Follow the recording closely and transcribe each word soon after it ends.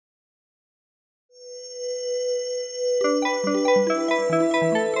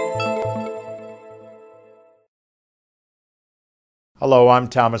Hello, I'm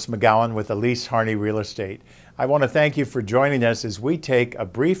Thomas McGowan with Elyse Harney Real Estate. I want to thank you for joining us as we take a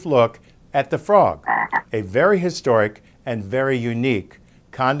brief look at the Frog, a very historic and very unique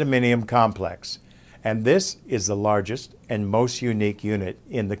condominium complex. And this is the largest and most unique unit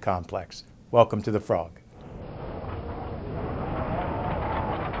in the complex. Welcome to the Frog.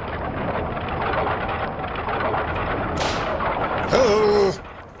 Hello,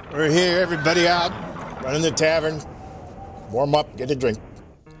 we're here, everybody out, running the tavern. Warm up, get a drink.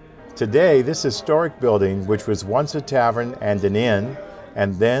 Today, this historic building, which was once a tavern and an inn,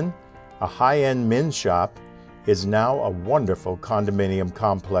 and then a high-end men's shop, is now a wonderful condominium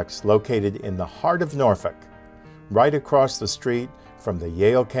complex located in the heart of Norfolk, right across the street from the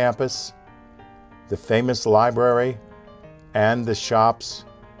Yale campus, the famous library, and the shops,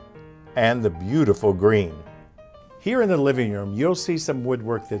 and the beautiful green. Here in the living room, you'll see some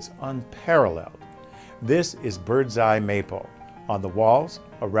woodwork that's unparalleled. This is Birdseye Maple on the walls,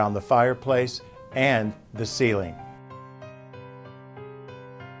 around the fireplace, and the ceiling.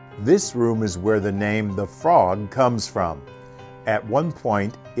 This room is where the name The Frog comes from. At one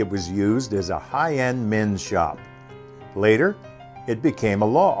point, it was used as a high-end men's shop. Later, it became a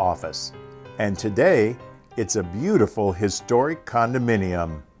law office. And today, it's a beautiful historic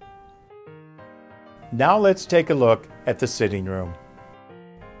condominium. Now let's take a look at the sitting room.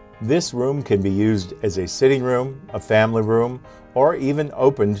 This room can be used as a sitting room, a family room, or even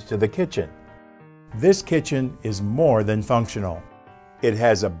opened to the kitchen. This kitchen is more than functional. It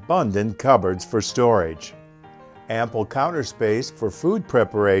has abundant cupboards for storage, ample counter space for food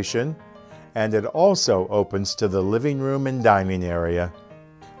preparation, and it also opens to the living room and dining area.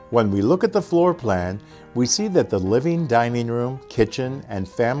 When we look at the floor plan, we see that the living, dining room, kitchen, and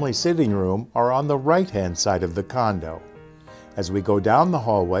family sitting room are on the right-hand side of the condo. As we go down the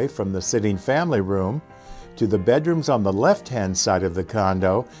hallway from the sitting family room to the bedrooms on the left-hand side of the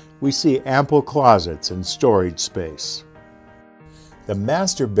condo, we see ample closets and storage space. The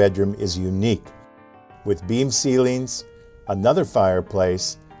master bedroom is unique, with beam ceilings, another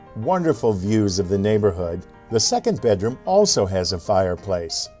fireplace, wonderful views of the neighborhood. The second bedroom also has a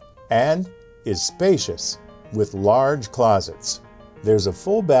fireplace and is spacious with large closets. There's a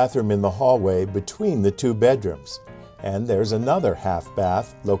full bathroom in the hallway between the two bedrooms. And there's another half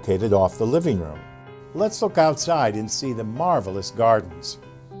bath located off the living room. Let's look outside and see the marvelous gardens.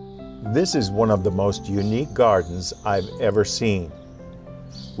 This is one of the most unique gardens I've ever seen.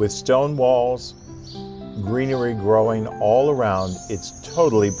 With stone walls, greenery growing all around, it's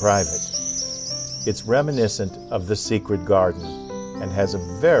totally private. It's reminiscent of the secret garden and has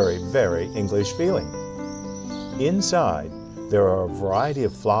a very, very English feeling. Inside, there are a variety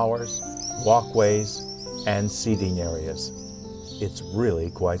of flowers, walkways, and seating areas. It's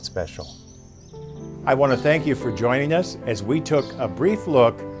really quite special. I want to thank you for joining us as we took a brief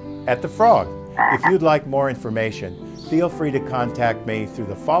look at the Frog. If you'd like more information, feel free to contact me through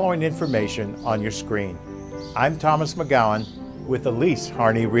the following information on your screen. I'm Thomas McGowan with Elyse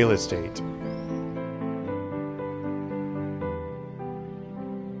Harney Real Estate.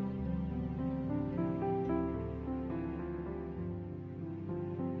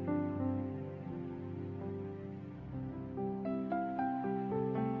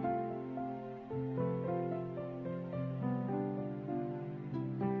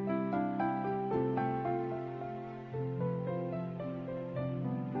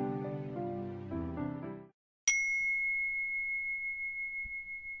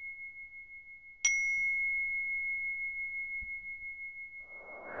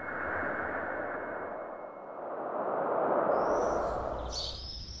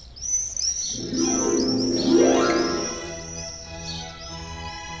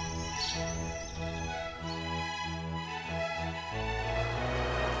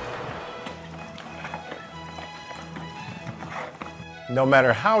 No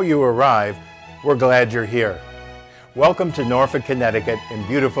matter how you arrive, we're glad you're here. Welcome to Norfolk, Connecticut in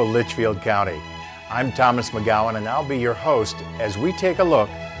beautiful Litchfield County. I'm Thomas McGowan and I'll be your host as we take a look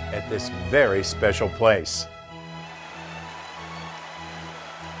at this very special place.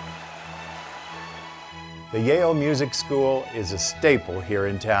 The Yale Music School is a staple here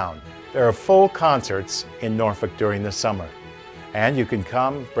in town. There are full concerts in Norfolk during the summer. And you can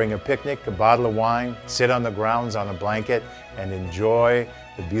come, bring a picnic, a bottle of wine, sit on the grounds on a blanket, and enjoy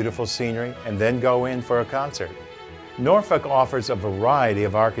the beautiful scenery, and then go in for a concert. Norfolk offers a variety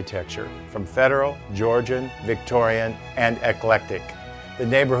of architecture, from Federal, Georgian, Victorian, and eclectic. The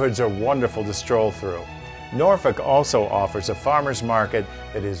neighborhoods are wonderful to stroll through. Norfolk also offers a farmer's market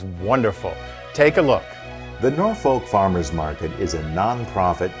that is wonderful. Take a look. The Norfolk Farmers Market is a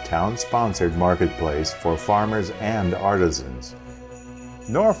non-profit, town-sponsored marketplace for farmers and artisans.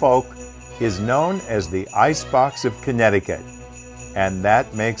 Norfolk is known as the Icebox of Connecticut, and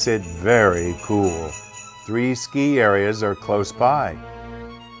that makes it very cool. 3 ski areas are close by.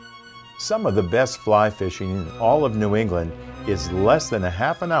 Some of the best fly fishing in all of New England is less than a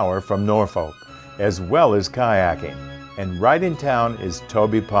half an hour from Norfolk, as well as kayaking. And right in town is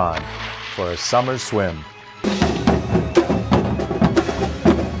Toby Pond for a summer swim.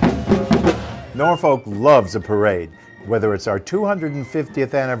 Norfolk loves a parade, whether it's our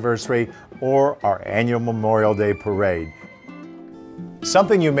 250th anniversary or our annual Memorial Day parade.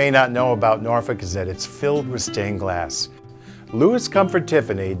 Something you may not know about Norfolk is that it's filled with stained glass. Louis Comfort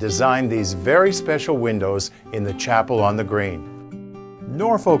Tiffany designed these very special windows in the chapel on the green.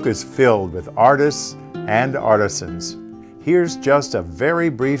 Norfolk is filled with artists and artisans. Here's just a very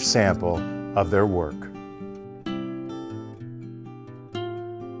brief sample of their work.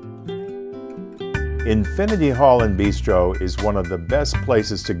 Infinity Hall and Bistro is one of the best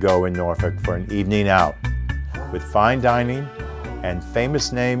places to go in Norfolk for an evening out, with fine dining and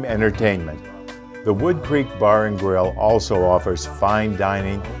famous name entertainment. The Wood Creek Bar and Grill also offers fine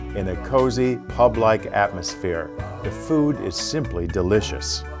dining in a cozy, pub-like atmosphere. The food is simply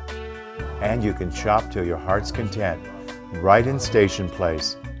delicious. And you can shop to your heart's content, right in Station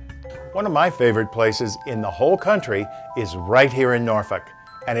Place. One of my favorite places in the whole country is right here in Norfolk,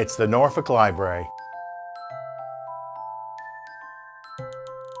 and it's the Norfolk Library.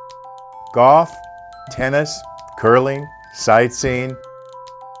 Golf, tennis, curling, sightseeing,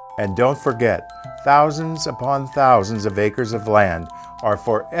 and don't forget, thousands upon thousands of acres of land are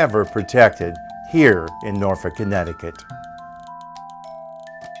forever protected here in Norfolk, Connecticut.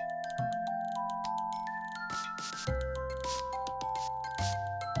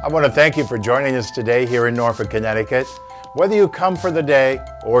 I want to thank you for joining us today here in Norfolk, Connecticut. Whether you come for the day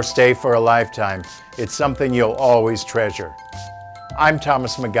or stay for a lifetime, it's something you'll always treasure. I'm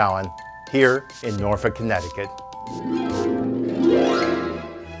Thomas McGowan, here in Norfolk, Connecticut.